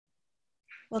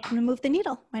Welcome to Move the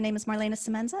Needle. My name is Marlana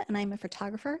Semenza, and I'm a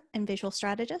photographer and visual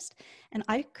strategist, and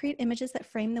I create images that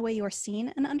frame the way you are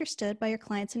seen and understood by your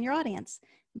clients and your audience.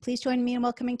 And please join me in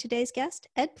welcoming today's guest.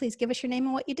 Ed, please give us your name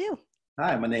and what you do.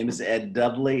 Hi, my name is Ed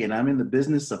Dudley, and I'm in the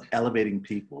business of elevating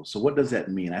people. So what does that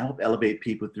mean? I help elevate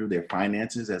people through their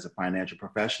finances as a financial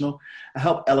professional. I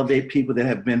help elevate people that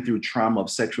have been through trauma of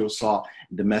sexual assault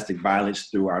and domestic violence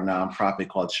through our nonprofit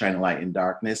called Shine a Light in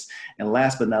Darkness. And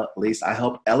last but not least, I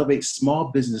help elevate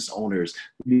small business owners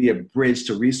to be a bridge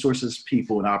to resources,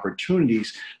 people, and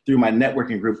opportunities through my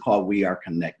networking group called We Are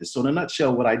Connected. So in a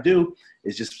nutshell, what I do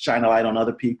is just shine a light on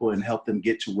other people and help them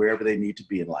get to wherever they need to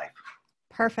be in life.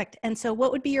 Perfect. And so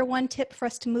what would be your one tip for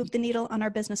us to move the needle on our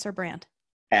business or brand?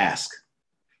 Ask.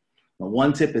 My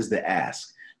one tip is to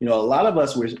ask. You know, a lot of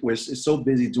us, we're so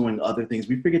busy doing other things,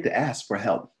 we forget to ask for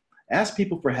help. Ask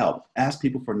people for help. Ask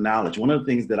people for knowledge. One of the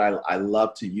things that I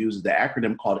love to use is the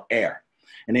acronym called AIR.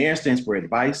 And AIR stands for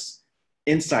advice,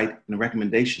 insight, and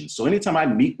recommendations. So anytime I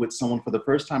meet with someone for the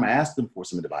first time, I ask them for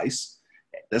some advice.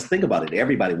 Let's think about it.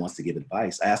 Everybody wants to give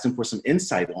advice. I ask them for some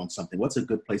insight on something. What's a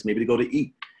good place maybe to go to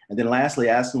eat? And then lastly,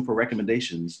 ask them for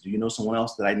recommendations. Do you know someone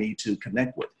else that I need to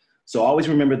connect with? So always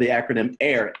remember the acronym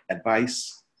AIR,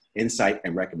 advice, insight,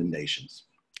 and recommendations.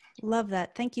 Love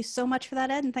that. Thank you so much for that,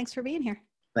 Ed, and thanks for being here.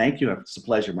 Thank you. It's a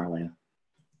pleasure, Marlana.